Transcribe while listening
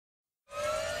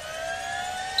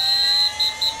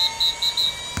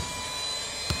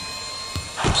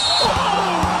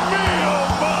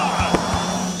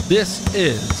This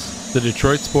is the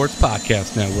Detroit Sports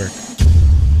Podcast Network.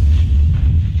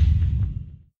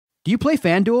 Do you play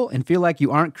FanDuel and feel like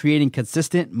you aren't creating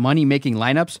consistent money-making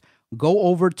lineups? Go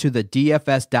over to the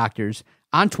DFS Doctors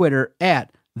on Twitter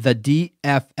at the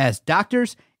DFS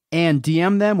Doctors and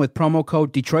DM them with promo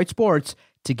code Detroit Sports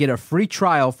to get a free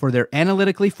trial for their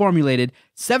analytically formulated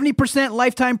 70%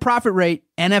 lifetime profit rate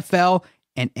NFL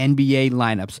and NBA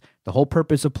lineups. The whole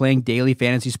purpose of playing daily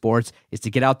fantasy sports is to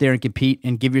get out there and compete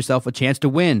and give yourself a chance to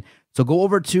win. So go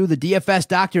over to the DFS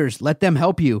Doctors. Let them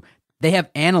help you. They have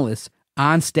analysts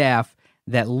on staff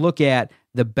that look at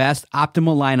the best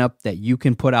optimal lineup that you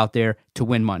can put out there to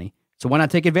win money. So why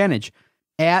not take advantage?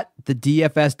 At the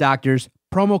DFS Doctors,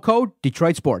 promo code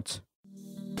Detroit Sports.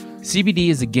 CBD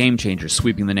is a game changer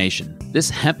sweeping the nation. This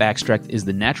hemp extract is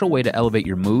the natural way to elevate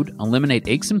your mood, eliminate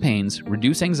aches and pains,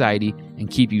 reduce anxiety,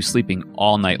 and keep you sleeping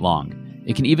all night long.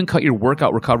 It can even cut your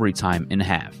workout recovery time in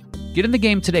half. Get in the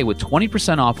game today with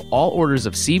 20% off all orders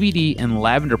of CBD and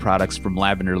lavender products from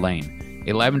Lavender Lane,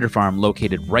 a lavender farm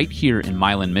located right here in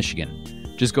Milan,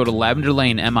 Michigan. Just go to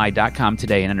lavenderlanemi.com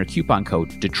today and enter coupon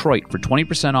code Detroit for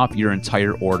 20% off your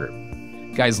entire order.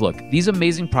 Guys, look, these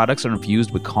amazing products are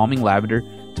infused with calming lavender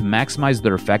to maximize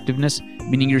their effectiveness,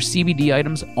 meaning your CBD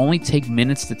items only take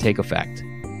minutes to take effect,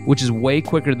 which is way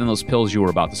quicker than those pills you were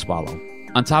about to swallow.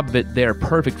 On top of it, they are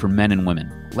perfect for men and women.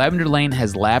 Lavender Lane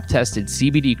has lab-tested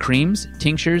CBD creams,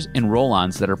 tinctures, and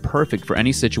roll-ons that are perfect for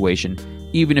any situation,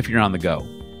 even if you're on the go.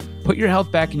 Put your health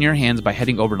back in your hands by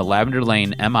heading over to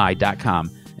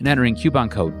lavenderlanemi.com and entering coupon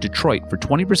code Detroit for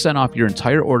 20% off your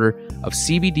entire order of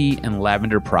CBD and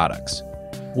lavender products.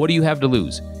 What do you have to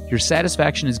lose? Your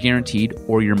satisfaction is guaranteed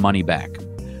or your money back.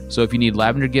 So if you need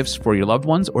lavender gifts for your loved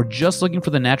ones or just looking for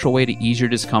the natural way to ease your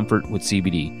discomfort with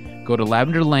CBD, go to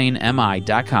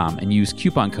lavenderlanemi.com and use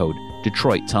coupon code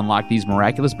Detroit to unlock these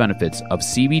miraculous benefits of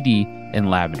CBD and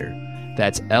lavender.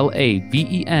 That's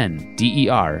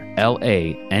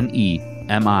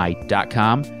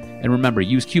lavenderlanemi.com. And remember,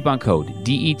 use coupon code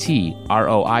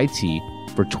DETROIT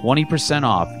for 20%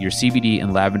 off your CBD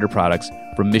and lavender products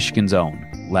from Michigan's own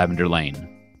Lavender Lane.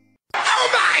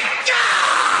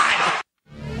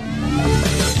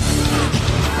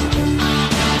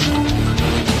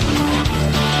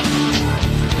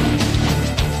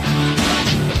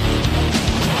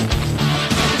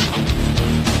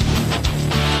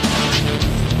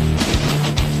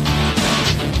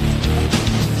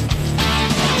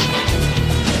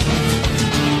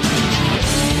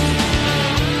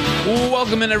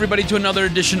 Welcome in, everybody, to another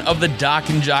edition of the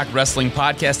DocNJock Wrestling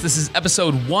Podcast. This is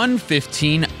episode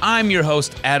 115. I'm your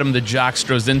host, Adam the Jock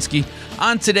Strozinski.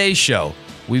 On today's show,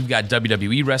 we've got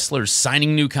WWE wrestlers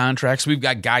signing new contracts. We've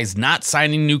got guys not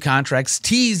signing new contracts,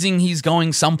 teasing he's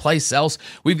going someplace else.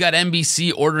 We've got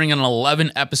NBC ordering an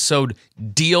 11-episode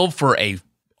deal for a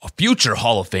future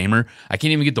Hall of Famer. I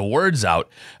can't even get the words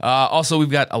out. Also, we've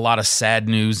got a lot of sad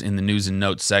news in the news and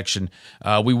notes section.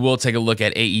 We will take a look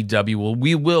at AEW.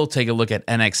 We will take a look at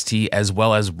NXT as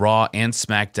well as Raw and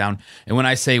Smackdown. And when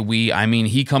I say we, I mean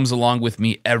he comes along with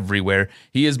me everywhere.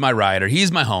 He is my rider.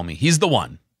 He's my homie. He's the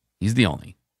one. He's the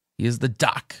only. He is the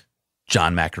Doc,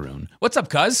 John Macaroon. What's up,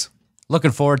 cuz?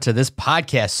 Looking forward to this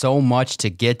podcast. So much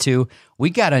to get to. We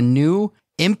got a new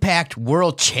Impact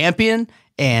World Champion.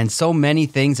 And so many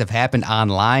things have happened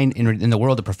online in the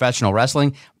world of professional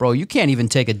wrestling. Bro, you can't even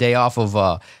take a day off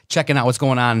of checking out what's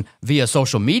going on via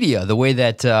social media. The way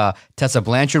that Tessa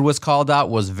Blanchard was called out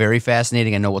was very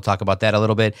fascinating. I know we'll talk about that a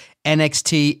little bit.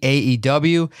 NXT,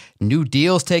 AEW, new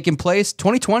deals taking place.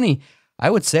 2020,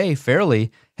 I would say,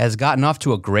 fairly, has gotten off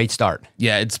to a great start.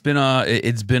 Yeah, it's been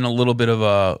a little bit of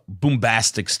a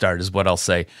bombastic start, is what I'll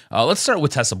say. Let's start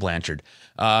with Tessa Blanchard.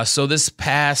 So this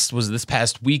past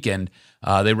weekend.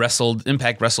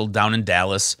 Impact wrestled down in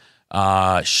Dallas.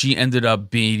 She ended up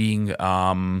beating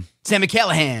Sami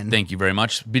Callihan. Thank you very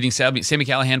much. Beating Sami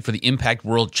Callihan for the Impact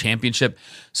World Championship.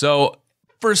 So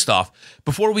first off,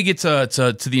 before we get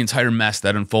to the entire mess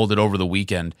that unfolded over the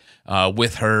weekend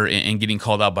with her and getting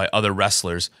called out by other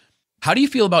wrestlers, how do you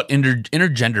feel about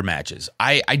intergender matches?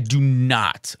 I do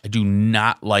not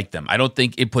like them. I don't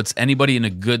think it puts anybody in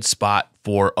a good spot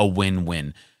for a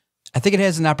win-win. I think it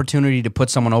has an opportunity to put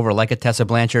someone over like a Tessa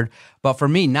Blanchard, but for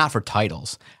me, not for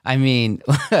titles. I mean,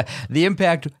 the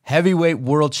Impact Heavyweight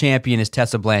World Champion is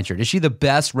Tessa Blanchard. Is she the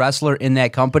best wrestler in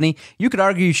that company? You could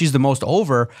argue she's the most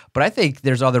over, but I think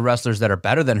there's other wrestlers that are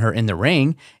better than her in the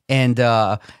ring. And,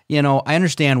 I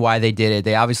understand why they did it.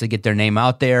 They obviously get their name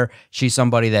out there. She's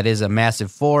somebody that is a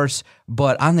massive force.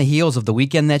 But on the heels of the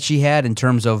weekend that she had in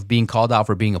terms of being called out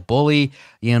for being a bully,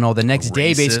 the next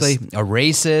day, basically, a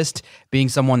racist, being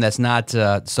someone that's not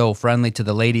so friendly to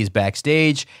the ladies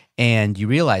backstage, and you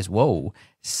realize, whoa,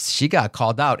 she got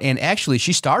called out. And actually,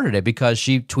 she started it because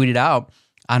she tweeted out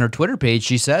on her Twitter page,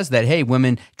 she says that, hey,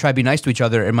 women try to be nice to each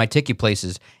other in my ticket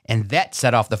places, and that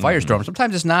set off the firestorm.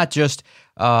 Sometimes it's not just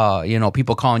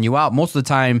people calling you out. Most of the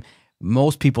time,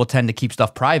 most people tend to keep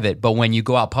stuff private, but when you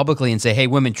go out publicly and say, hey,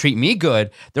 women treat me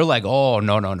good, they're like, oh,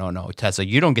 no, Tessa,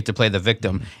 you don't get to play the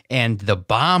victim. And the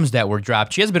bombs that were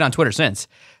dropped, she hasn't been on Twitter since.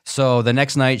 So the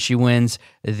next night, she wins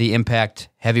the Impact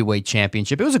Heavyweight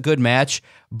Championship. It was a good match,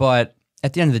 but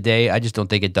at the end of the day, I just don't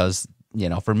think it does,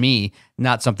 for me,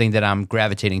 not something that I'm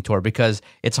gravitating toward, because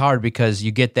it's hard, because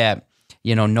you get that,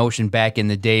 notion back in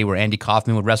the day where Andy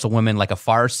Kaufman would wrestle women like a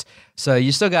farce. So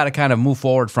you still got to kind of move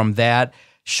forward from that.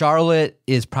 Charlotte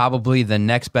is probably the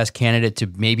next best candidate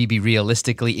to maybe be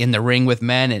realistically in the ring with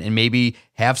men and maybe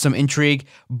have some intrigue.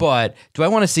 But do I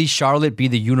want to see Charlotte be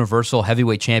the Universal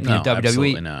Heavyweight Champion of WWE?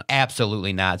 Absolutely not.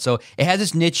 Absolutely not. So it has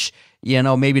this niche,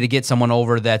 maybe to get someone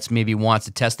over that's maybe wants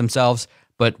to test themselves.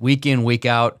 But week in, week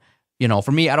out,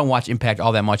 for me, I don't watch Impact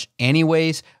all that much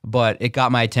anyways, but it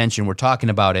got my attention. We're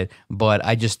talking about it. But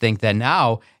I just think that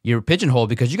now you're pigeonholed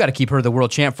because you got to keep her the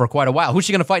world champ for quite a while. Who's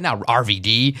she going to fight now?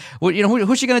 RVD?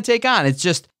 Who's she going to take on? It's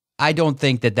just, I don't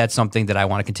think that that's something that I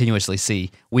want to continuously see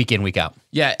week in, week out.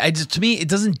 Yeah, to me, it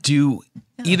doesn't do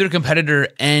either competitor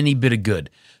any bit of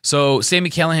good. So Sami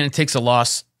Callihan takes a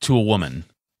loss to a woman.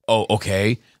 Oh,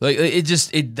 okay. Like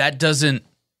that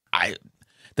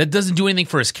doesn't do anything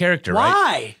for his character, right?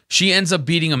 Why? She ends up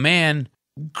beating a man.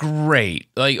 Great.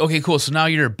 Like, okay, cool. So now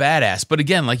you're a badass. But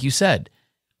again, like you said,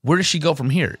 where does she go from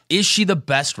here? Is she the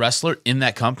best wrestler in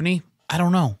that company? I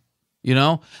don't know.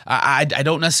 I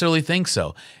don't necessarily think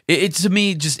so. It's to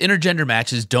me, just intergender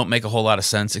matches don't make a whole lot of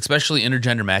sense, especially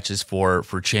intergender matches for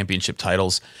championship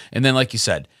titles. And then, like you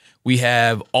said, we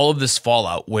have all of this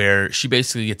fallout where she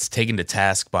basically gets taken to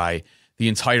task by the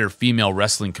entire female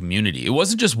wrestling community. It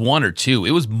wasn't just one or two.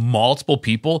 It was multiple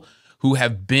people who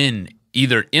have been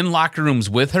either in locker rooms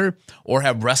with her or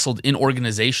have wrestled in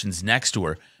organizations next to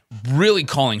her, really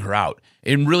calling her out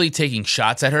and really taking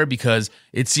shots at her, because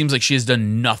it seems like she has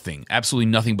done nothing, absolutely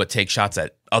nothing but take shots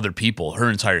at other people her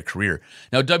entire career.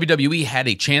 Now, WWE had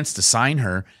a chance to sign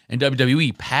her, and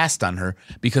WWE passed on her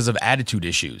because of attitude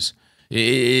issues.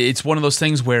 It's one of those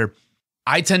things where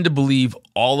I tend to believe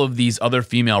all of these other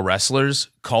female wrestlers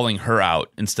calling her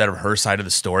out instead of her side of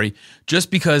the story,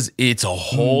 just because it's a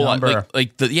whole lot,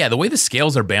 the way the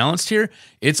scales are balanced here,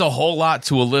 it's a whole lot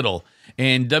to a little.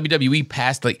 And WWE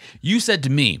passed, like you said to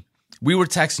me, we were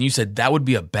texting, you said that would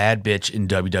be a bad bitch in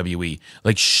WWE.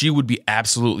 Like, she would be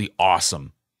absolutely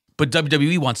awesome. But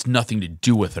WWE wants nothing to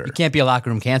do with her. You can't be a locker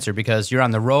room cancer because you're on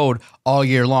the road all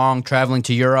year long, traveling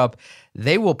to Europe.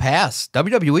 They will pass.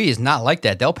 WWE is not like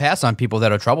that. They'll pass on people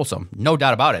that are troublesome. No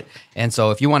doubt about it. And so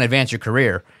if you want to advance your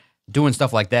career, doing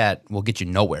stuff like that will get you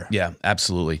nowhere. Yeah,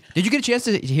 absolutely. Did you get a chance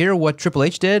to hear what Triple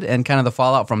H did and kind of the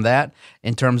fallout from that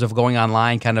in terms of going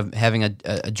online, kind of having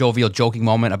a jovial, joking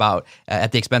moment about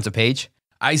at the expense of Paige?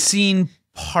 I seen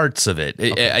parts of it.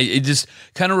 It just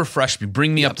kind of refreshed me,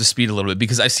 bring me up to speed a little bit,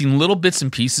 because I've seen little bits and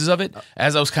pieces of it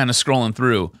as I was kind of scrolling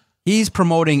through. He's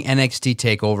promoting NXT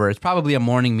TakeOver. It's probably a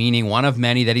morning meeting, one of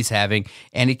many that he's having,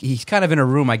 and he's kind of in a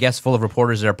room, I guess, full of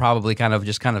reporters that are probably kind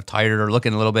of tired or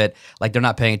looking a little bit like they're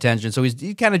not paying attention. So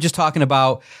he's kind of just talking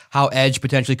about how Edge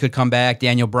potentially could come back,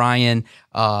 Daniel Bryan.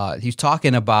 He's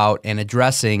talking about and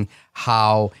addressing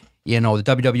how, the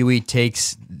WWE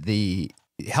takes the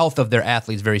health of their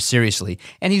athletes very seriously.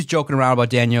 And he's joking around about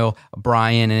Daniel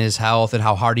Bryan and his health and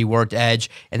how hard he worked,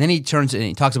 Edge. And then he turns and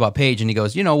he talks about Paige and he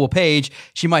goes, Paige,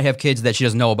 she might have kids that she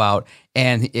doesn't know about.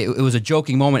 And it was a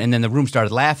joking moment. And then the room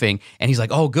started laughing. And he's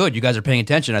like, oh, good, you guys are paying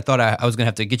attention. I thought I was going to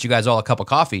have to get you guys all a cup of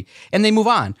coffee. And they move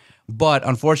on. But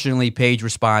unfortunately, Paige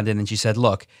responded and she said,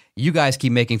 look, you guys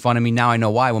keep making fun of me. Now I know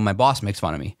why when my boss makes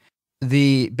fun of me.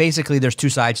 Basically there's two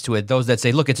sides to it. Those that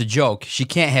say, look, it's a joke. She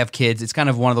can't have kids. It's kind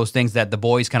of one of those things that the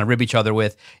boys kind of rib each other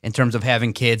with in terms of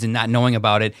having kids and not knowing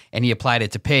about it. And he applied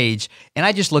it to Paige. And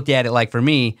I just looked at it like, for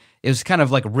me, it was kind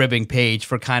of like ribbing Paige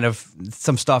for kind of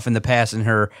some stuff in the past in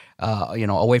her,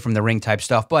 away from the ring type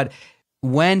stuff. But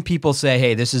when people say,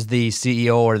 hey, this is the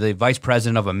CEO or the vice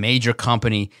president of a major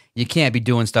company, you can't be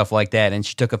doing stuff like that. And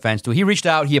she took offense to it. He reached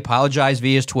out, he apologized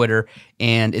via his Twitter,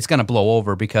 and it's going to blow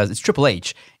over because it's Triple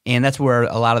H. And that's where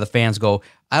a lot of the fans go,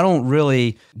 I don't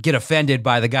really get offended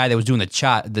by the guy that was doing the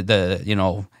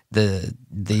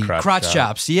crotch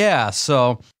chops. Yeah.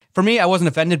 So for me, I wasn't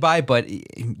offended by it, but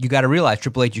you got to realize,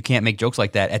 Triple H, you can't make jokes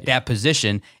like that at that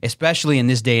position, especially in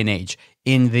this day and age.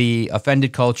 In the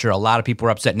offended culture, a lot of people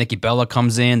are upset. Nikki Bella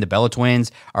comes in. The Bella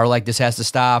twins are like, this has to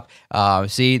stop.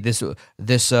 See, this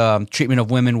treatment of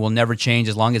women will never change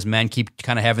as long as men keep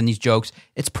kind of having these jokes.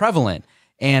 It's prevalent.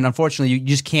 And unfortunately, you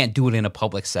just can't do it in a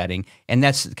public setting. And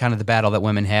that's kind of the battle that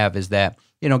women have, is that,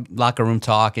 locker room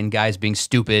talk and guys being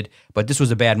stupid. But this was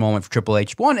a bad moment for Triple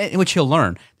H. One in which he'll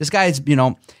learn. This guy's,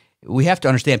 we have to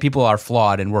understand people are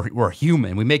flawed and we're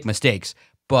human. We make mistakes.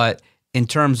 But in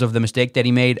terms of the mistake that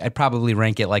he made, I'd probably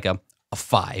rank it like a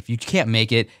 5. You can't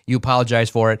make it. You apologize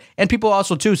for it. And people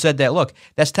also, too, said that, look,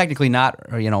 that's technically not,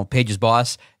 Paige's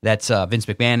boss. That's Vince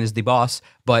McMahon is the boss.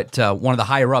 But one of the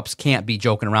higher-ups can't be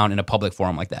joking around in a public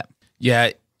forum like that.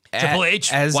 Yeah. Triple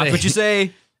H, watch what you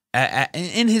say.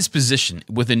 In his position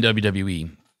within WWE,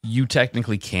 you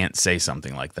technically can't say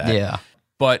something like that. Yeah.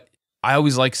 But I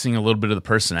always like seeing a little bit of the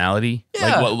personality,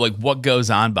 Yeah. like what goes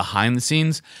on behind the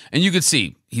scenes. And you could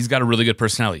see he's got a really good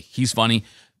personality. He's funny,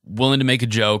 willing to make a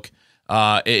joke.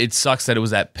 It sucks that it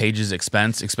was at Paige's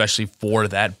expense, especially for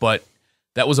that, but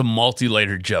that was a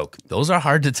multi-layered joke. Those are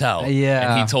hard to tell.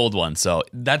 Yeah. And he told one, so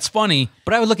that's funny.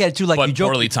 But I would look at it too, like, but you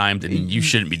joke, poorly timed, and you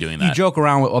shouldn't be doing that. You joke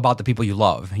around about the people you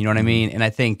love. You know what I mean? And I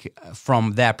think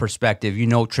from that perspective,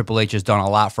 Triple H has done a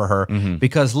lot for her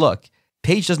because, look,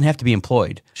 Paige doesn't have to be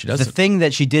employed. She doesn't. The thing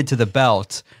that she did to the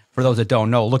belt, for those that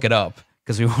don't know, look it up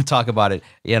because we won't talk about it.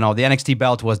 The NXT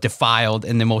belt was defiled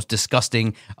in the most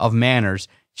disgusting of manners.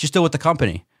 She's still with the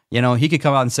company. He could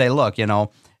come out and say, look,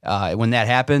 when that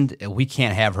happened, we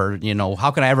can't have her. How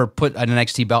can I ever put an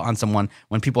NXT belt on someone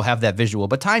when people have that visual?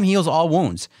 But time heals all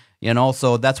wounds,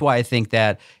 so that's why I think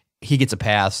that he gets a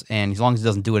pass. And as long as he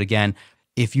doesn't do it again,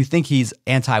 if you think he's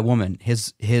anti-woman,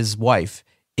 his wife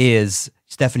is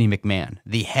Stephanie McMahon,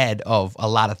 the head of a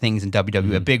lot of things in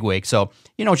WWE, a bigwig. So,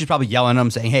 she's probably yelling at him,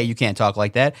 saying, hey, you can't talk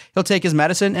like that. He'll take his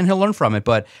medicine and he'll learn from it.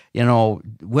 But,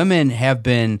 women have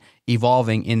been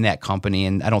evolving in that company,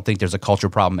 and I don't think there's a culture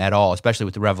problem at all, especially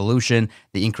with the revolution,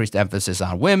 the increased emphasis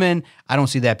on women. I don't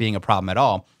see that being a problem at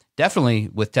all. Definitely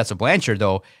with Tessa Blanchard,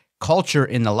 though, culture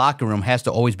in the locker room has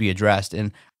to always be addressed.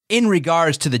 And in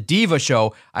regards to the Diva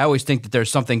show, I always think that there's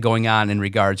something going on in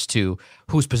regards to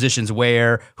whose positions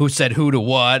where, who said who to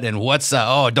what, and what's,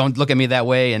 don't look at me that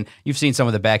way. And you've seen some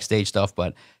of the backstage stuff,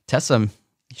 but Tessa,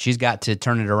 she's got to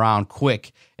turn it around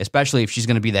quick, especially if she's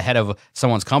going to be the head of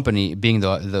someone's company, being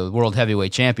the world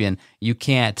heavyweight champion. You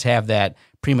can't have that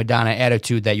prima donna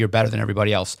attitude that you're better than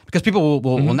everybody else, because people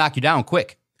will knock you down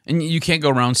quick. And you can't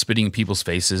go around spitting in people's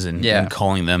faces and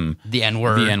calling them the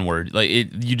N-word. The N-word. Like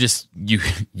you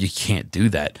can't do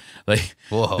that. Like,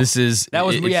 whoa. This is a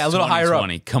little higher up.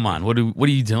 Come on, what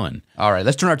are you doing? All right,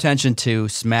 let's turn our attention to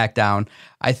SmackDown.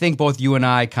 I think both you and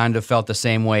I kind of felt the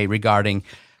same way regarding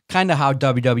kind of how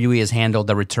WWE has handled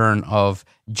the return of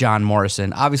John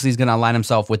Morrison. Obviously, he's going to align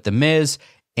himself with The Miz,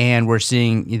 and we're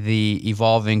seeing the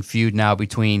evolving feud now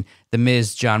between The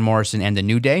Miz, John Morrison, and The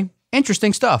New Day.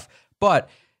 Interesting stuff. But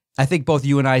I think both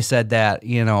you and I said that,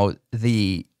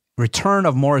 the return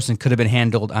of Morrison could have been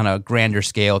handled on a grander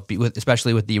scale,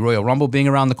 especially with the Royal Rumble being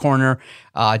around the corner.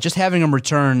 Just having him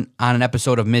return on an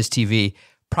episode of Miz TV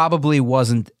probably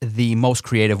wasn't the most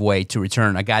creative way to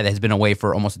return a guy that has been away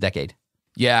for almost a decade.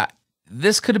 Yeah,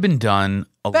 this could have been done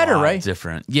better, lot right?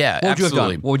 different. Yeah, what would absolutely. you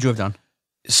have done? What would you have done?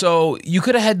 So you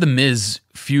could have had The Miz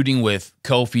feuding with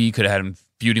Kofi. You could have had him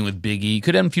feuding with Big E. You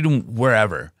could have had him feuding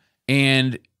wherever.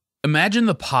 And imagine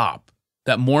the pop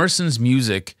that Morrison's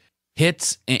music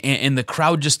hits and the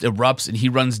crowd just erupts and he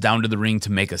runs down to the ring to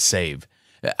make a save.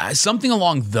 Something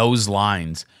along those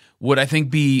lines would, I think,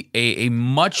 be a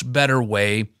much better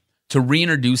way to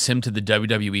reintroduce him to the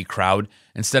WWE crowd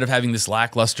instead of having this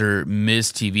lackluster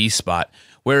Miz TV spot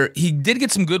where he did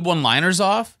get some good one-liners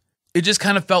off. It just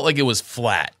kind of felt like it was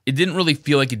flat. It didn't really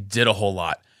feel like it did a whole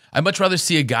lot. I'd much rather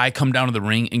see a guy come down to the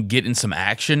ring and get in some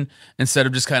action instead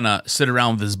of just kind of sit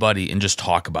around with his buddy and just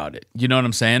talk about it. You know what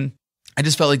I'm saying? I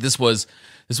just felt like this was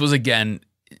again,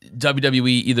 WWE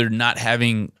either not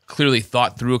having clearly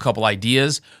thought through a couple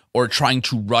ideas or trying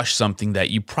to rush something that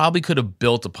you probably could have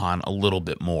built upon a little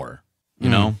bit more, you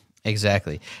know?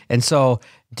 Exactly. And so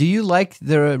do you like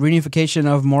the reunification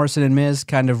of Morrison and Miz,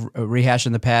 kind of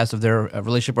rehashing the past of their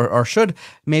relationship, or should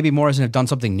maybe Morrison have done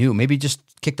something new? Maybe just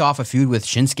kicked off a feud with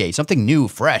Shinsuke, something new,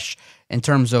 fresh, in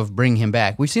terms of bringing him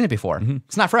back. We've seen it before.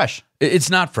 It's not fresh. It's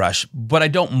not fresh, but I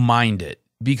don't mind it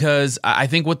because I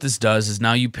think what this does is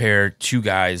now you pair two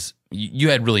guys. You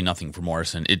had really nothing for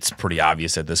Morrison. It's pretty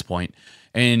obvious at this point.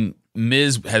 And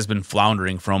Miz has been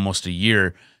floundering for almost a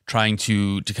year trying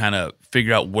to kind of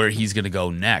figure out where he's going to go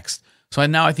next. So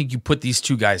now I think you put these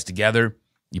two guys together.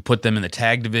 You put them in the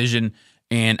tag division,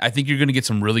 and I think you're going to get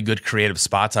some really good creative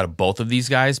spots out of both of these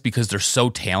guys because they're so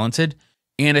talented.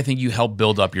 And I think you help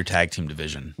build up your tag team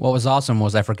division. What was awesome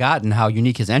was I forgotten how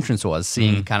unique his entrance was,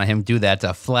 seeing kind of him do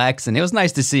that flex. And it was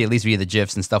nice to see, at least via the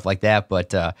GIFs and stuff like that.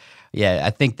 But yeah,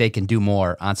 I think they can do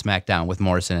more on SmackDown with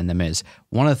Morrison and The Miz.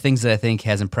 One of the things that I think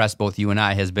has impressed both you and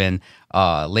I has been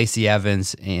Lacey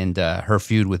Evans and her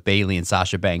feud with Bayley and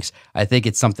Sasha Banks. I think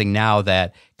it's something now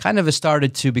that kind of has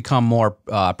started to become more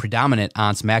predominant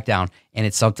on SmackDown, and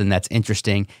it's something that's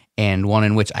interesting. And one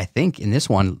in which I think in this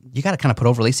one, you got to kind of put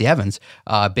over Lacey Evans.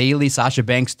 Bayley, Sasha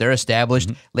Banks, they're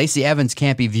established. Lacey Evans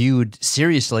can't be viewed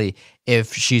seriously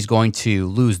if she's going to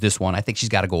lose this one. I think she's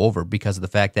got to go over because of the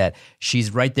fact that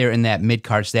she's right there in that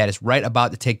mid-card status, right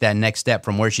about to take that next step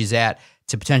from where she's at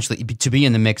to potentially to be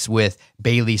in the mix with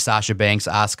Bayley, Sasha Banks,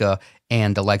 Asuka,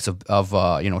 and the likes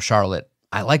of Charlotte.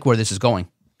 I like where this is going.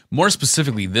 More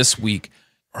specifically this week,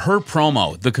 her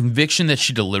promo, the conviction that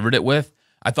she delivered it with,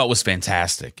 I thought was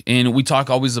fantastic. And we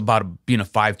talk always about being a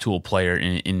 5-tool player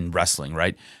in wrestling,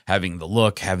 right? Having the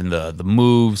look, having the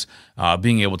moves,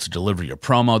 being able to deliver your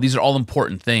promo. These are all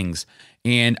important things.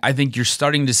 And I think you're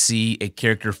starting to see a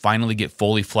character finally get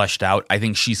fully fleshed out. I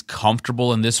think she's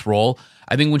comfortable in this role.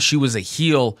 I think when she was a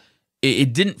heel,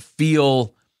 it didn't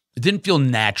feel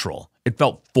natural. It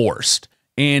felt forced.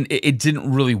 And it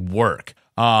didn't really work.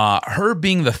 Her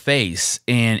being the face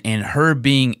and her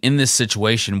being in this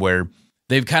situation where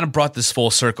they've kind of brought this full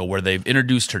circle where they've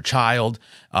introduced her child.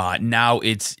 Now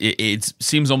it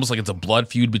seems almost like it's a blood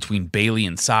feud between Bayley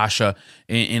and Sasha,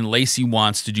 and Lacey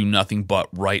wants to do nothing but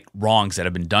right wrongs that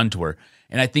have been done to her.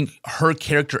 And I think her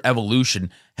character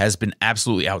evolution has been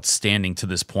absolutely outstanding to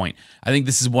this point. I think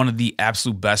this is one of the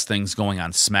absolute best things going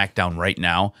on SmackDown right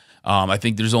now. I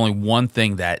think there's only one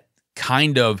thing that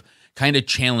kind of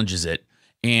challenges it,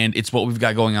 and it's what we've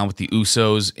got going on with the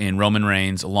Usos and Roman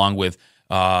Reigns, along with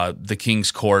the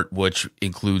King's Court, which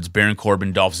includes Baron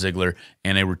Corbin, Dolph Ziggler,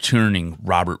 and a returning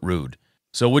Robert Roode.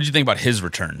 So what did you think about his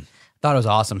return? Thought it was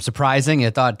awesome. Surprising. I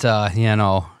thought,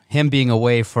 him being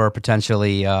away for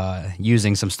potentially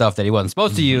using some stuff that he wasn't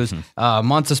supposed to use.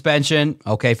 Month suspension.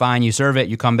 Okay, fine. You serve it.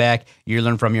 You come back. You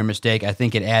learn from your mistake. I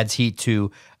think it adds heat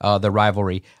to the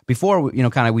rivalry. Before,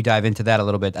 we dive into that a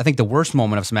little bit, I think the worst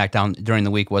moment of SmackDown during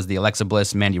the week was the Alexa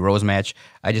Bliss Mandy Rose match.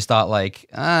 I just thought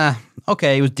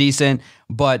okay, it was decent,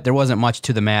 but there wasn't much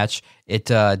to the match. It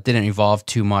didn't evolve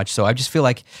too much. So I just feel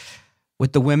like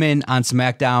with the women on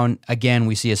SmackDown, again,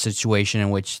 we see a situation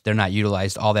in which they're not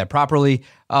utilized all that properly.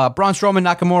 Braun Strowman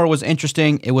Nakamura was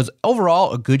interesting. It was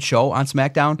overall a good show on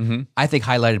SmackDown. I think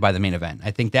highlighted by the main event.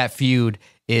 I think that feud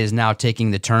is now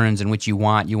taking the turns in which you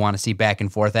want. You want to see back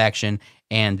and forth action.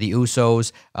 And the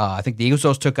Usos, I think the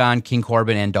Usos took on King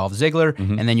Corbin and Dolph Ziggler.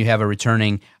 And then you have a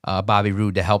returning Bobby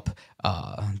Roode to help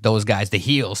those guys, the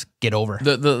heels, get over.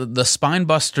 The spine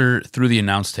buster through the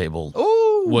announce table.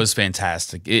 Was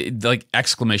fantastic.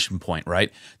 Exclamation point,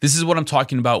 right? This is what I'm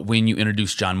talking about when you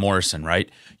introduce John Morrison,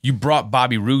 right? You brought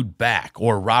Bobby Roode back,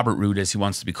 or Robert Roode as he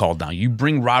wants to be called now. You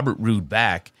bring Robert Roode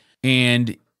back,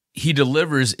 and he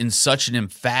delivers in such an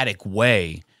emphatic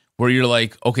way where you're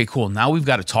like, okay, cool, now we've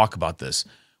got to talk about this.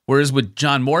 Whereas with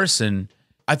John Morrison,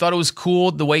 I thought it was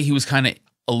cool the way he was kind of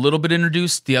a little bit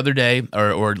introduced the other day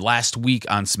or last week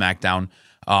on SmackDown.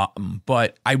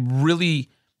 But I really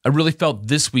felt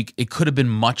this week it could have been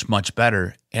much, much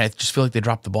better, and I just feel like they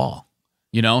dropped the ball.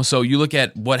 So you look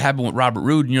at what happened with Robert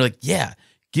Roode, and you're like, yeah,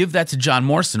 give that to John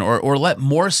Morrison, or let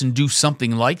Morrison do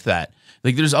something like that.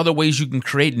 Like, there's other ways you can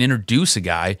create and introduce a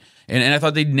guy, and I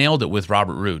thought they nailed it with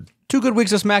Robert Roode. 2 good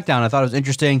weeks of SmackDown. I thought it was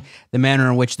interesting the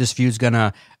manner in which this feud's going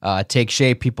to take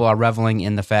shape. People are reveling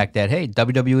in the fact that, hey,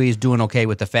 WWE is doing okay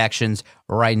with the factions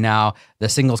right now. The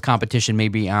singles competition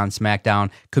maybe on SmackDown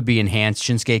could be enhanced.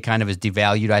 Shinsuke kind of is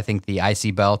devalued. I think the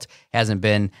IC belt hasn't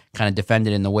been kind of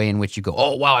defended in the way in which you go,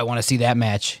 oh, wow, I want to see that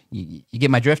match. You get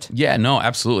my drift? Yeah, no,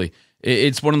 absolutely.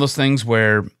 It's one of those things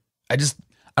where I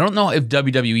don't know if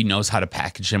WWE knows how to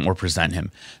package him or present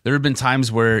him. There have been times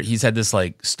where he's had this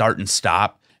start and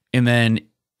stop, and then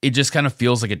it just kind of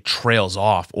feels like it trails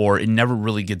off, or it never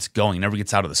really gets going, never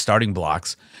gets out of the starting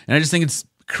blocks. And I just think it's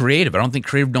creative. I don't think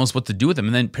creative knows what to do with him.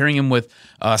 And then pairing him with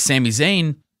Sami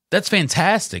Zayn, that's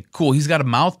fantastic. Cool, he's got a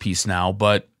mouthpiece now,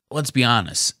 but let's be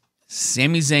honest.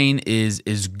 Sami Zayn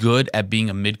is good at being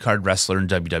a mid-card wrestler in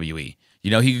WWE. He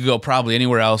could go probably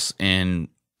anywhere else and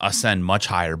ascend much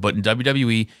higher, but in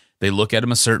WWE, they look at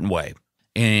him a certain way,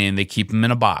 and they keep him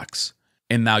in a box.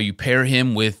 And now you pair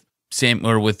him with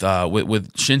with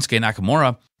Shinsuke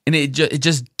Nakamura, and it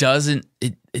just doesn't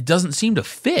seem to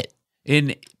fit.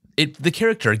 And the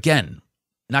character, again,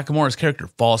 Nakamura's character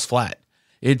falls flat.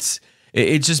 It's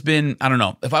It's just been, I don't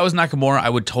know. If I was Nakamura, I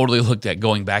would totally look at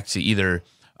going back to either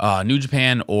New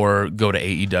Japan or go to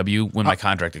AEW when my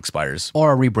contract expires.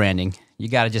 Or a rebranding. You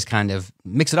got to just kind of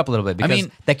mix it up a little bit because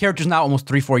that character's now almost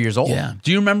 3-4 years old. Yeah.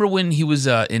 Do you remember when he was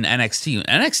in NXT?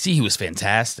 NXT, he was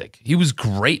fantastic. He was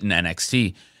great in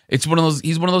NXT. He's one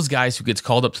of those guys who gets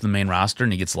called up to the main roster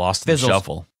and he gets lost in the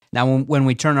shuffle. Now, when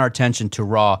we turn our attention to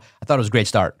Raw, I thought it was a great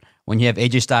start. When you have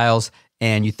AJ Styles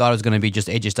and you thought it was going to be just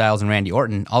AJ Styles and Randy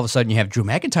Orton, all of a sudden you have Drew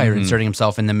McIntyre inserting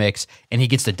himself in the mix, and he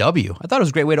gets the W. I thought it was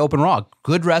a great way to open Raw.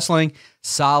 Good wrestling,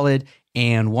 solid,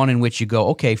 and one in which you go,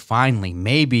 okay, finally,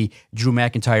 maybe Drew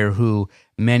McIntyre, who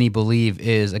many believe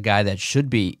is a guy that should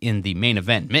be in the main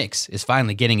event mix, is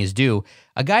finally getting his due.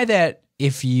 A guy that,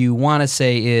 if you want to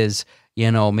say is,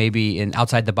 maybe an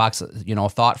outside-the-box,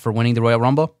 thought for winning the Royal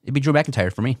Rumble, it'd be Drew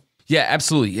McIntyre for me. Yeah,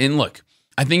 absolutely. And look,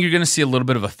 I think you're going to see a little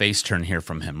bit of a face turn here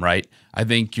from him, right? I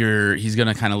think he's going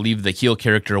to kind of leave the heel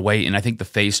character away, and I think the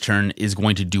face turn is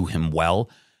going to do him well.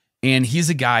 And he's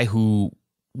a guy who,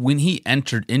 when he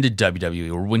entered into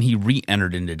WWE, or when he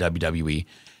re-entered into WWE,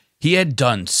 he had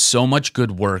done so much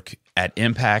good work at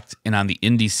Impact and on the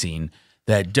indie scene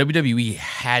that WWE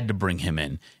had to bring him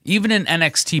in. Even in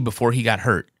NXT before he got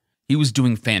hurt, he was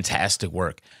doing fantastic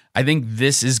work. I think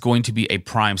this is going to be a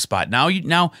prime spot. Now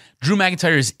Drew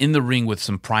McIntyre is in the ring with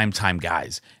some primetime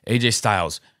guys. AJ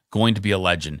Styles, going to be a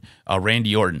legend.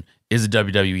 Randy Orton is a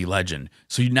WWE legend.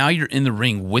 So now you're in the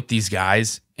ring with these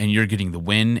guys, and you're getting the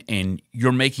win, and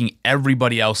you're making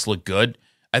everybody else look good.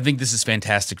 I think this is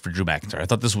fantastic for Drew McIntyre. I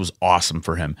thought this was awesome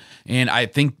for him. And I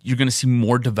think you're going to see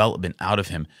more development out of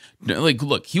him. Like,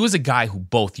 look, he was a guy who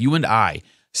both you and I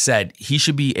said he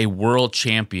should be a world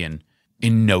champion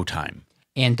in no time.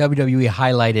 And WWE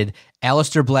highlighted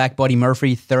Aleister Black, Buddy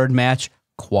Murphy, third match,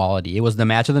 quality. It was the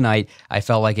match of the night. I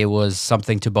felt like it was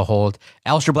something to behold.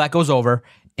 Aleister Black goes over,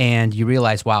 and you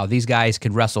realize, wow, these guys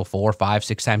could wrestle 4, 5,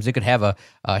 6 times. They could have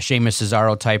a Sheamus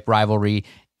Cesaro type rivalry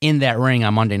in that ring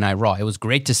on Monday Night Raw. It was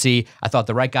great to see. I thought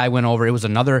the right guy went over. It was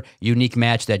another unique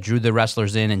match that drew the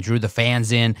wrestlers in and drew the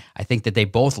fans in. I think that they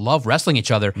both love wrestling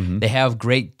each other. They have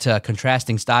great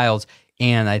contrasting styles.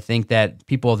 And I think that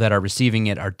people that are receiving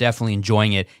it are definitely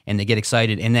enjoying it, and they get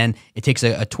excited. And then it takes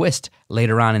a twist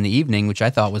later on in the evening, which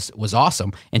I thought was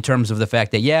awesome in terms of the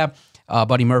fact that,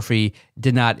 Buddy Murphy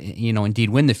did not, indeed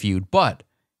win the feud, but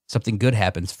something good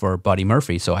happens for Buddy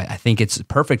Murphy. So I think it's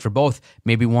perfect for both.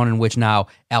 Maybe one in which now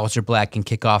Aleister Black can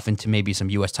kick off into maybe some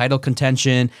U.S. title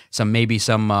contention, some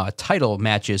title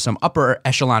matches, some upper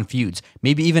echelon feuds,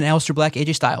 maybe even Aleister Black,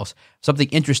 AJ Styles. Something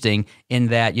interesting in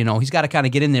that, he's got to kind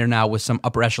of get in there now with some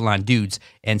upper echelon dudes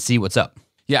and see what's up.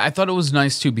 Yeah, I thought it was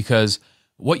nice too, because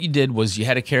what you did was you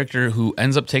had a character who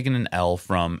ends up taking an L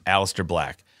from Aleister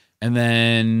Black. And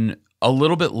then a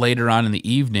little bit later on in the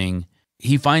evening,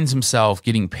 he finds himself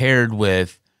getting paired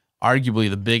with arguably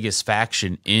the biggest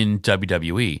faction in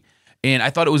WWE. And I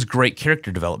thought it was great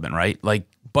character development, right? Like,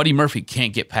 Buddy Murphy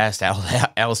can't get past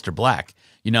Aleister Black.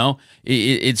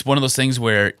 It's one of those things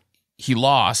where he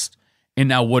lost, and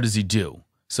now what does he do?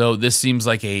 So this seems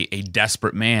like a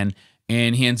desperate man,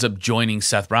 and he ends up joining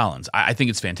Seth Rollins. I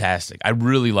think it's fantastic. I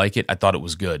really like it. I thought it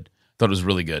was good. I thought it was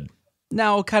really good.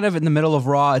 Now, kind of in the middle of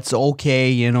Raw, it's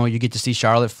okay. You get to see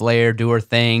Charlotte Flair do her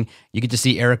thing. You get to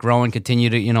see Eric Rowan continue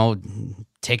to,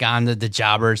 take on the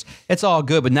jobbers. It's all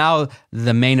good. But now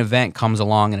the main event comes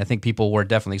along, and I think people were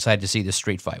definitely excited to see this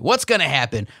street fight. What's going to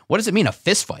happen? What does it mean, a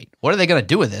fist fight? What are they going to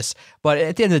do with this? But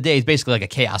at the end of the day, it's basically like a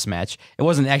chaos match. It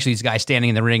wasn't actually these guys standing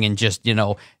in the ring and just,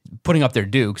 putting up their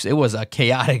dukes. It was a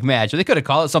chaotic match. They could have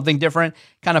called it something different.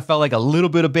 Kind of felt like a little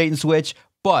bit of bait and switch.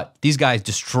 But these guys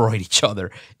destroyed each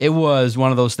other. It was one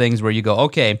of those things where you go,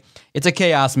 okay, it's a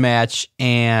chaos match,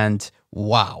 and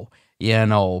wow.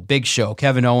 Big show.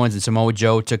 Kevin Owens and Samoa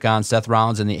Joe took on Seth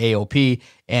Rollins in the AOP,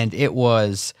 and it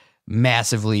was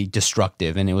massively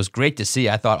destructive, and it was great to see,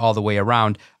 I thought, all the way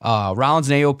around. Rollins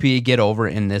and AOP get over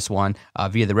in this one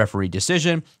via the referee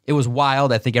decision. It was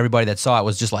wild. I think everybody that saw it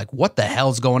was just like, what the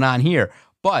hell's going on here?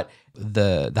 But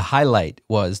the highlight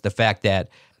was the fact that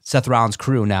Seth Rollins'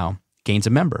 crew now gains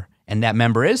a member, and that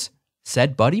member is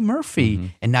said Buddy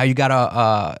Murphy. And now you got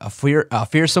a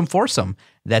fearsome foursome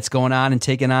that's going on and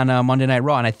taking on Monday Night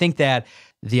Raw. And I think that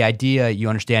the idea, you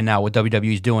understand now what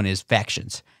WWE is doing, is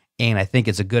factions. And I think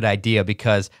it's a good idea,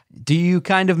 because do you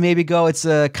kind of maybe go, it's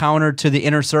a counter to the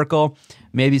Inner Circle,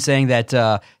 maybe saying that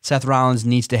Seth Rollins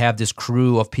needs to have this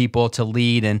crew of people to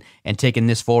lead and taking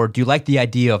this forward? Do you like the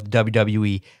idea of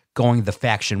WWE going the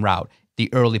faction route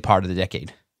the early part of the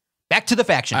decade? Back to the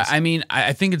factions. I mean,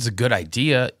 I think it's a good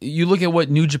idea. You look at what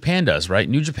New Japan does, right?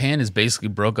 New Japan is basically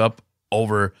broke up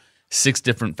over 6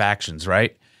 different factions,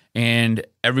 right? and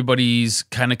everybody's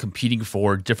kind of competing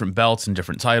for different belts and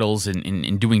different titles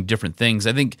and doing different things.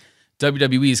 I think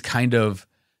WWE is kind of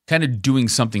doing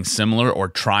something similar or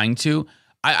trying to.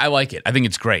 I like it. I think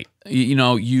it's great.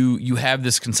 You have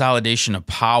this consolidation of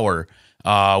power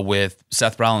with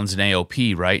Seth Rollins and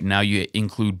AOP, right? Now you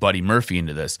include Buddy Murphy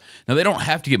into this. Now they don't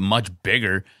have to get much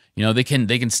bigger. They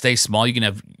can stay small. You can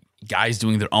have guys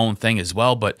doing their own thing as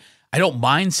well, but I don't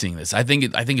mind seeing this. I think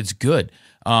it's good.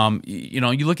 You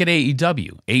look at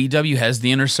AEW. AEW has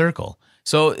the Inner Circle.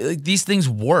 So these things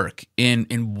work,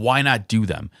 and why not do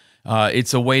them?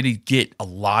 It's a way to get a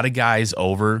lot of guys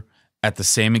over at the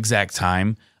same exact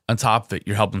time. On top of it,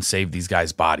 you're helping save these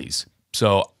guys' bodies.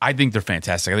 So I think they're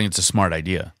fantastic. I think it's a smart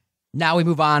idea. Now we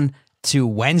move on to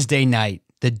Wednesday night,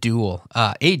 the Duel.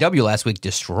 AEW last week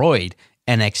destroyed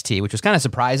NXT, which was kind of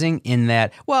surprising in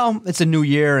that, well, it's a new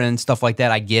year and stuff like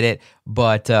that. I get it.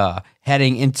 But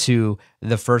heading into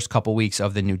the first couple weeks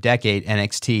of the new decade,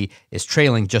 NXT is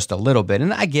trailing just a little bit.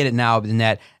 And I get it now in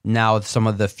that now some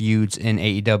of the feuds in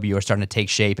AEW are starting to take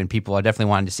shape and people are definitely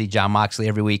wanting to see Jon Moxley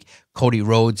every week. Cody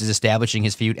Rhodes is establishing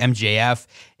his feud. MJF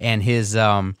and his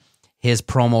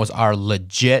promos are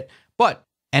legit. But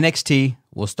NXT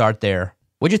will start there.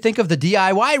 What'd you think of the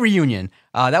DIY reunion?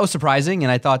 That was surprising,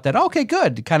 and I thought that, okay,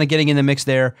 good. Kind of getting in the mix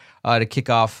there to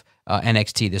kick off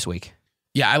NXT this week.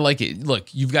 Yeah, I like it.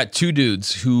 Look, you've got two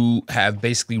dudes who have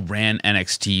basically ran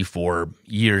NXT for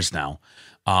years now.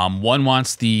 One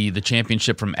wants the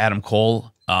championship from Adam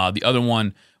Cole. The other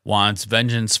one wants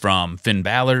vengeance from Finn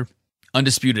Balor.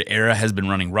 Undisputed Era has been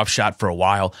running roughshod for a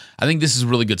while. I think this is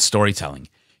really good storytelling.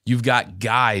 You've got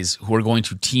guys who are going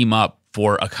to team up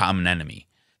for a common enemy.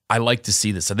 I like to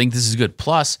see this. I think this is good.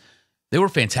 Plus, they were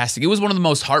fantastic. It was one of the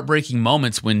most heartbreaking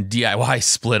moments when DIY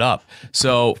split up.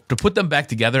 So to put them back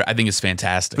together, I think is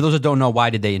fantastic. For those that don't know, why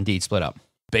did they indeed split up?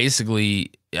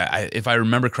 Basically, if I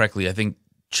remember correctly, I think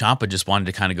Ciampa just wanted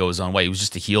to kind of go his own way. It was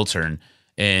just a heel turn,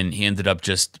 and he ended up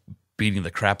just beating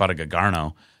the crap out of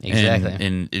Gargano. Exactly.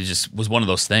 And it just was one of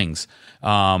those things.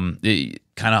 It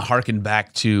kind of harkened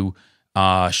back to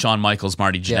Shawn Michaels,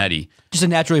 Marty Jannetty. Yeah. Just a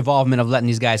natural evolvement of letting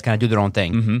these guys kind of do their own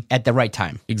thing at the right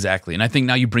time. Exactly. And I think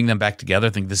now you bring them back together. I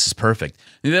think this is perfect.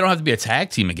 They don't have to be a tag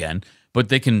team again, but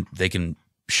they can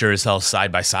sure as hell side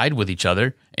by side with each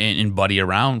other and buddy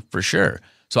around for sure.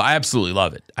 So I absolutely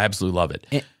love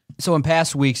it. So in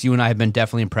past weeks, you and I have been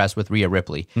definitely impressed with Rhea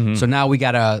Ripley. So now we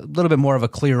got a little bit more of a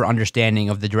clearer understanding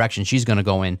of the direction she's going to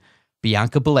go in.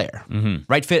 Bianca Belair.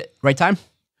 Right fit, right time?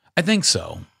 I think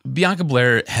so. Bianca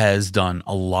Belair has done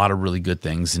a lot of really good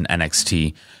things in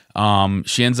NXT.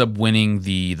 She ends up winning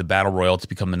the Battle Royal to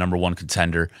become the number one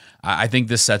contender. I think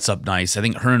this sets up nice. I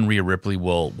think her and Rhea Ripley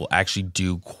will actually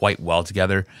do quite well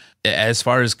together. As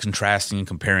far as contrasting and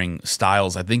comparing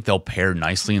styles, I think they'll pair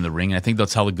nicely in the ring, and I think they'll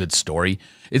tell a good story.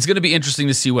 It's going to be interesting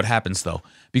to see what happens, though,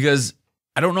 because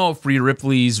I don't know if Rhea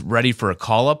Ripley's ready for a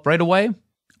call-up right away.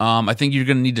 I think you're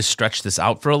going to need to stretch this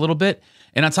out for a little bit.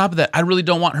 And on top of that, I really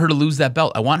don't want her to lose that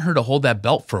belt. I want her to hold that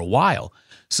belt for a while.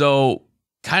 So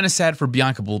kind of sad for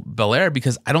Bianca Belair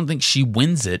because I don't think she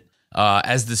wins it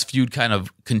as this feud kind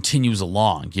of continues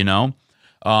along,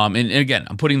 And again,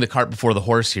 I'm putting the cart before the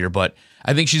horse here, but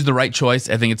I think she's the right choice.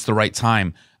 I think it's the right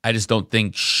time. I just don't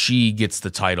think she gets the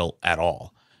title at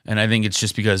all. And I think it's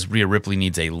just because Rhea Ripley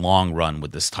needs a long run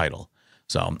with this title.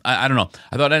 So I don't know.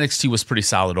 I thought NXT was pretty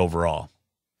solid overall.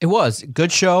 It was.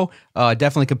 Good show,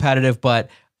 definitely competitive,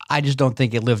 but I just don't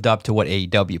think it lived up to what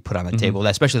AEW put on the table,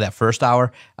 especially that first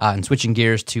hour. And switching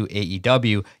gears to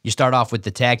AEW, you start off with the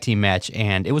tag team match,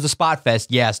 and it was a spot fest,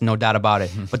 yes, no doubt about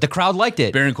it. But the crowd liked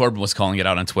it. Baron Corbin was calling it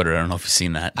out on Twitter. I don't know if you've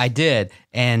seen that. I did,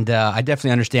 and I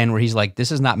definitely understand where he's like,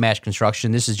 this is not match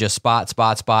construction. This is just spot.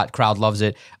 Crowd loves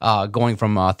it, going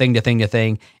from thing to thing to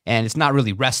thing, and it's not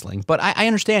really wrestling. But I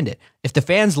understand it. If the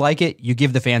fans like it, you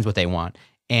give the fans what they want.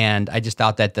 And I just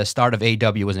thought that the start of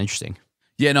AEW was interesting.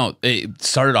 Yeah, no, it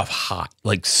started off hot,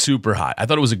 like super hot. I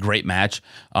thought it was a great match.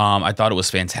 I thought it was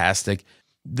fantastic.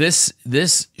 This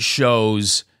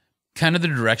shows kind of the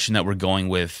direction that we're going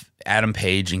with Adam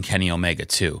Page and Kenny Omega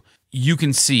too. You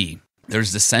can see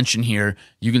there's dissension here.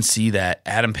 You can see that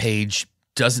Adam Page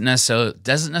doesn't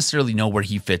necessarily know where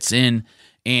he fits in.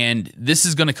 And this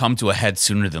is going to come to a head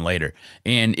sooner than later.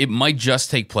 And it might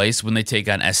just take place when they take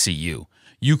on SCU.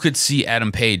 You could see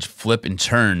Adam Page flip and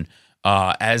turn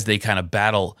as they kind of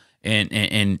battle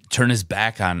and turn his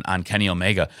back on Kenny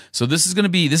Omega. So this is going to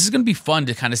be fun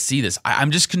to kind of see this.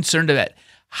 I'm just concerned about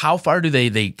how far do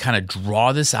they kind of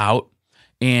draw this out,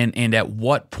 and at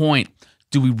what point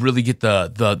do we really get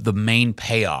the main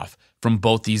payoff from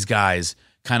both these guys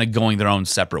kind of going their own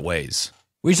separate ways?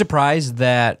 Were you surprised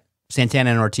that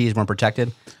Santana and Ortiz weren't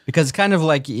protected? Because it's kind of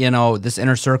like, this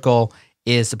Inner Circle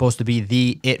is supposed to be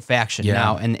the it faction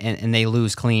now, and they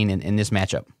lose clean in this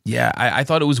matchup. Yeah, I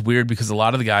thought it was weird because a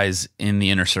lot of the guys in the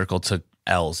Inner Circle took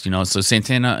L's, so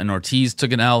Santana and Ortiz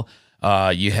took an L.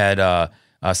 You had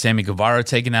Sammy Guevara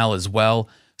take an L as well.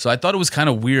 So I thought it was kind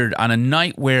of weird on a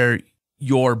night where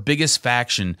your biggest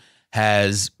faction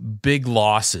has big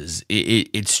losses.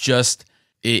 It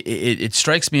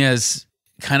strikes me as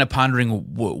kind of pondering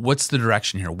what's the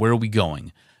direction here? Where are we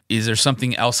going? Is there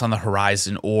something else on the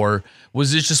horizon, or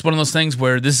was this just one of those things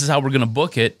where this is how we're going to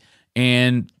book it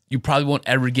and you probably won't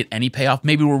ever get any payoff?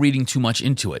 Maybe we're reading too much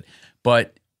into it.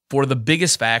 But for the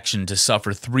biggest faction to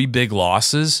suffer 3 big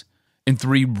losses in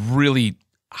 3 really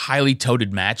highly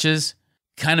touted matches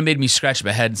kind of made me scratch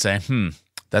my head and say,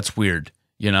 that's weird,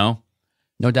 No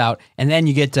doubt. And then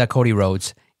you get Cody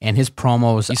Rhodes. And his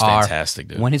promos He's are fantastic,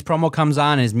 dude. When his promo comes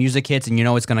on and his music hits and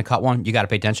it's going to cut one, you got to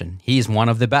pay attention. He's one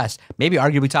of the best, maybe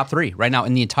arguably top 3 right now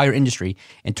in the entire industry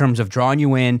in terms of drawing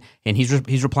you in. And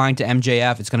he's replying to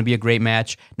MJF. It's going to be a great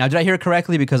match. Now, did I hear it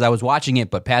correctly? Because I was watching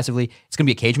it, but passively, it's going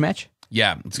to be a cage match?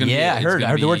 Yeah, it's going to be. I heard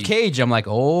the word cage. I'm like,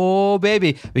 oh,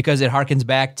 baby, because it harkens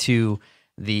back to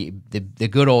the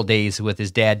good old days with his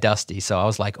dad, Dusty. So I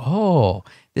was like, oh,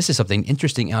 this is something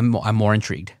interesting. I'm more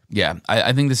intrigued. Yeah,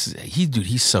 I think this is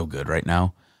he's so good right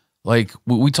now. Like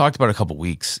we talked about a couple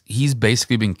weeks, he's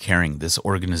basically been carrying this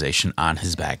organization on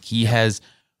his back. He has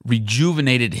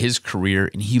rejuvenated his career,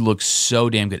 and he looks so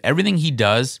damn good. Everything he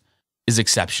does is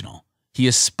exceptional. He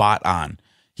is spot on.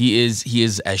 He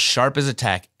is as sharp as a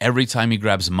tack every time he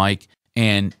grabs a mic,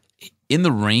 and in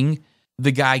the ring,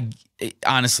 the guy.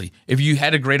 Honestly, if you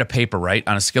had to grade a paper, right,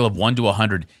 on a scale of 1 to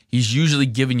 100, he's usually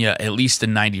giving you at least a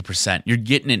 90%. You're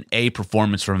getting an A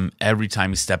performance from him every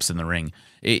time he steps in the ring.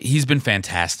 He's been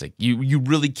fantastic. You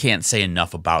really can't say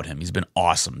enough about him. He's been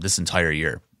awesome this entire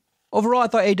year. Overall, I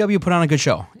thought AEW put on a good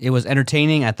show. It was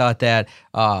entertaining. I thought that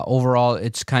overall,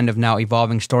 it's kind of now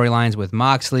evolving storylines with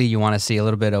Moxley. You want to see a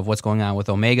little bit of what's going on with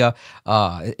Omega.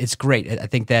 It's great. I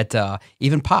think that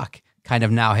even Pac kind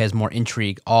of now has more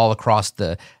intrigue all across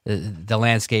the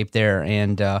landscape there.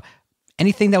 And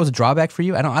anything that was a drawback for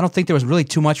you? I don't think there was really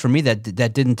too much for me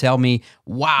that didn't tell me,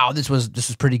 wow, this was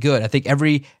pretty good. I think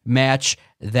every match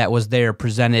that was there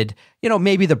presented,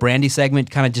 maybe the Brandy segment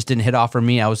kind of just didn't hit off for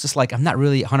me. I was just like, I'm not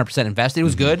really 100% invested. It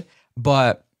was good,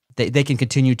 but they can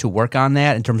continue to work on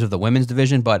that in terms of the women's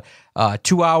division. But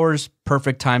 2 hours,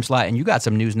 perfect time slot. And you got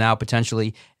some news now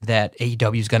potentially that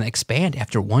AEW is going to expand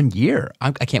after 1 year.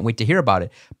 I can't wait to hear about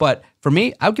it. But for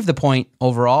me, I would give the point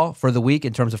overall for the week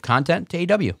in terms of content to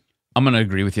AEW. I'm going to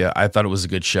agree with you. I thought it was a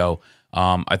good show.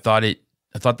 I thought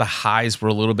the highs were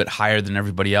a little bit higher than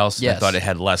everybody else. Yes. I thought it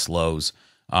had less lows.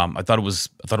 I thought it was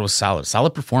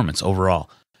solid performance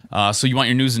overall. So you want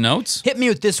your news and notes? Hit me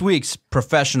with this week's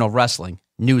professional wrestling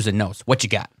news and notes. What you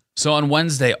got? So on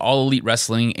Wednesday, All Elite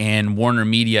Wrestling and Warner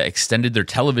Media extended their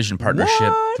television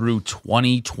partnership through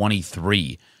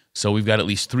 2023. So we've got at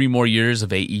least 3 more years of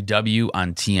AEW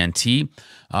on TNT,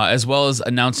 as well as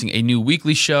announcing a new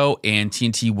weekly show, and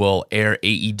TNT will air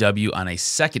AEW on a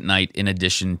second night in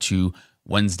addition to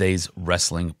Wednesday's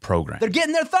wrestling program. They're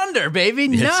getting their thunder, baby.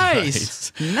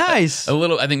 Nice. Right. Nice.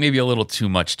 I think maybe a little too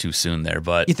much too soon there,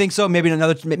 but you think so? Maybe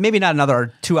not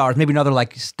another 2 hours, maybe another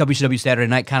like WCW Saturday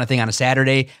night kind of thing on a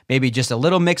Saturday. Maybe just a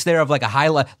little mix there of like a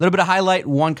little bit of highlight,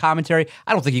 one commentary.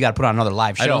 I don't think you got to put on another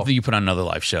live show. I don't think you put on another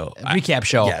live show. Recap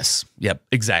show. Yes. Yep.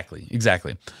 Exactly.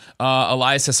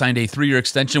 Elias has signed a 3-year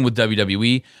extension with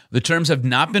WWE. The terms have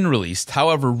not been released.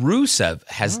 However, Rusev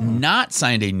has not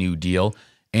signed a new deal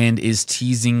and is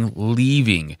teasing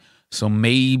leaving. So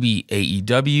maybe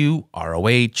AEW,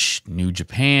 ROH, New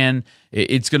Japan.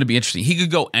 It's going to be interesting. He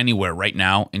could go anywhere right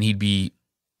now, and he'd be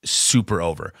super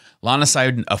over. Lana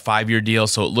signed a 5-year deal,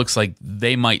 so it looks like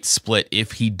they might split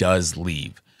if he does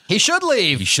leave. He should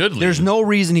leave. There's no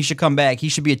reason he should come back. He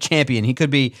should be a champion. He could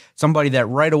be somebody that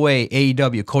right away,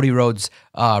 AEW, Cody Rhodes,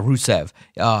 Rusev.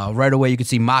 Right away, you could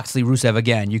see Moxley, Rusev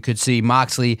again. You could see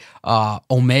Moxley,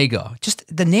 Omega.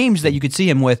 Just the names that you could see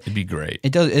him with. It'd be great.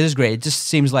 It is great. It just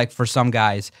seems like for some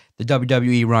guys, the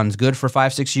WWE runs good for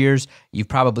 5-6 years. You've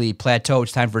probably plateaued.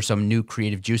 It's time for some new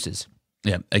creative juices.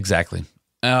 Yeah, exactly.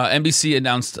 NBC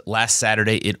announced last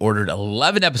Saturday it ordered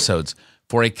 11 episodes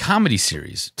for a comedy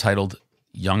series titled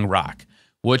Young Rock,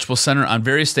 which will center on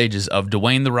various stages of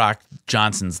Dwayne "The Rock"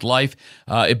 Johnson's life.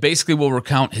 It basically will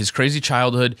recount his crazy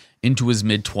childhood into his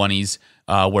mid-20s,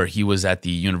 where he was at the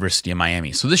University of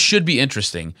Miami. So this should be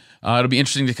interesting. It'll be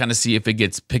interesting to kind of see if it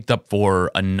gets picked up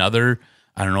for another,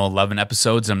 11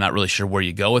 episodes. I'm not really sure where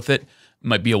you go with it. It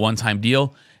might be a one-time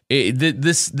deal.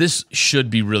 This should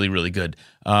be really, really good.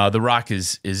 The Rock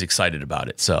is excited about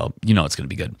it, so you know it's going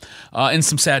to be good. And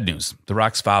some sad news. The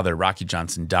Rock's father, Rocky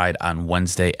Johnson, died on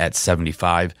Wednesday at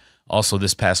 75. Also,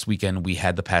 this past weekend, we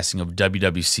had the passing of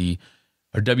WCW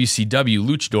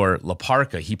luchador La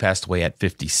Parka. He passed away at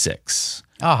 56.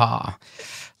 Aha.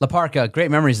 La Parka,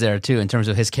 great memories there, too, in terms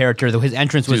of his character. Though his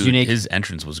entrance was unique. His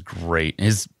entrance was great.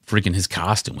 His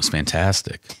costume was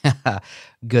fantastic.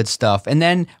 Good stuff. And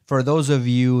then for those of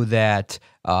you that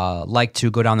like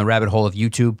to go down the rabbit hole of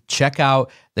YouTube, check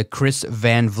out the Chris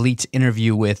Van Vliet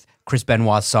interview with Chris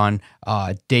Benoit's son,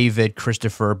 David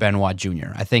Christopher Benoit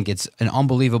Jr. I think it's an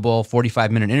unbelievable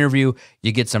 45-minute interview.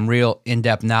 You get some real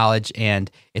in-depth knowledge,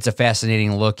 and it's a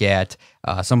fascinating look at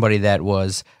somebody that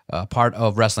was part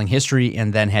of wrestling history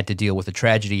and then had to deal with a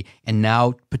tragedy and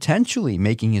now potentially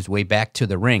making his way back to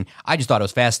the ring. I just thought it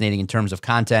was fascinating in terms of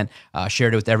content,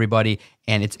 shared it with everybody,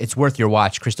 and it's worth your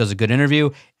watch. Chris does a good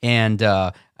interview, and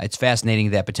it's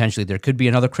fascinating that potentially there could be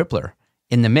another crippler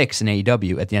in the mix in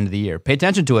AEW at the end of the year. Pay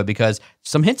attention to it because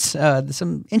some hints,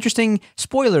 some interesting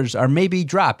spoilers are maybe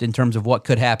dropped in terms of what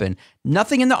could happen.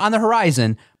 Nothing on the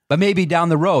horizon, but maybe down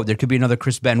the road there could be another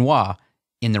Chris Benoit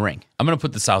in the ring. I'm going to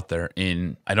put this out there,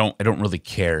 and I don't really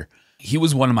care. He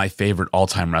was one of my favorite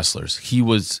all-time wrestlers. He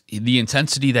was the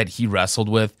intensity that he wrestled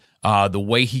with, the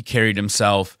way he carried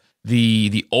himself,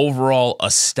 the overall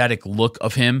aesthetic look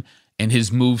of him, and his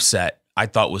moveset I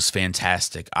thought was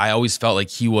fantastic. I always felt like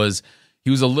he was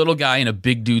a little guy in a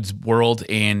big dude's world,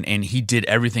 and he did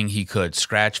everything he could.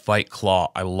 Scratch, fight,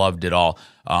 claw. I loved it all.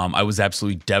 I was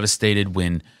absolutely devastated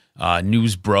when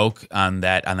news broke on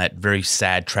that very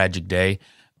sad, tragic day.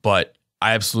 But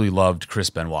I absolutely loved Chris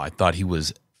Benoit. I thought he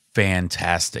was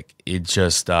fantastic. It's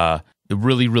just a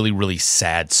really, really, really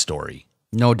sad story.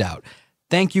 No doubt.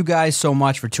 Thank you guys so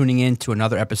much for tuning in to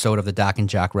another episode of the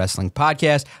DocNJock Wrestling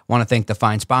Podcast. I want to thank the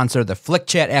fine sponsor, the Flick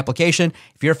Chat application.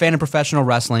 If you're a fan of professional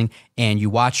wrestling and you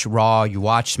watch Raw, you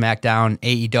watch SmackDown,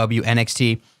 AEW,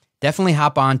 NXT, definitely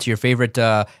hop on to your favorite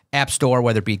app store,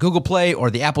 whether it be Google Play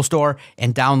or the Apple Store,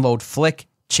 and download Flick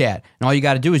Chat. And all you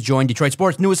got to do is join Detroit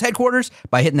Sports' newest headquarters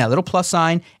by hitting that little plus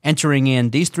sign, entering in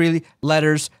these 3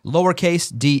 letters,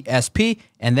 lowercase DSP,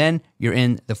 and then you're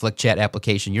in the Flick Chat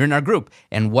application. You're in our group.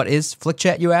 And what is Flick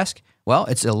Chat, you ask? Well,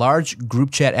 it's a large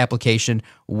group chat application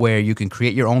where you can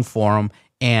create your own forum,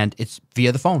 and it's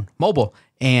via the phone, mobile.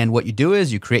 And what you do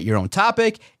is you create your own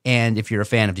topic, and if you're a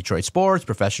fan of Detroit sports,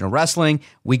 professional wrestling,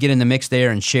 we get in the mix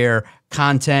there and share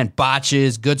content,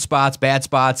 botches, good spots, bad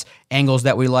spots, angles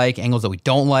that we like, angles that we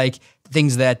don't like,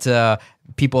 things that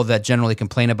people that generally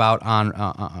complain about on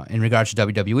in regards to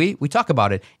WWE. We talk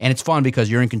about it, and it's fun because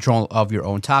you're in control of your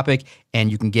own topic,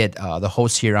 and you can get the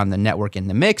hosts here on the network in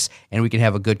the mix, and we can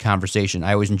have a good conversation.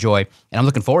 I always enjoy, and I'm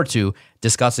looking forward to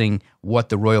discussing what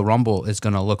the Royal Rumble is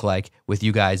going to look like with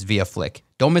you guys via Flick.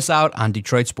 Don't miss out on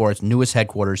Detroit Sports' newest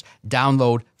headquarters.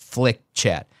 Download Flick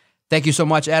Chat. Thank you so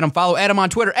much, Adam. Follow Adam on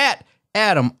Twitter at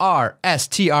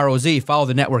AdamRSTROZ. Follow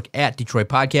the network at Detroit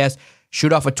Podcast.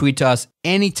 Shoot off a tweet to us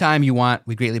anytime you want.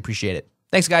 We greatly appreciate it.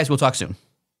 Thanks, guys. We'll talk soon.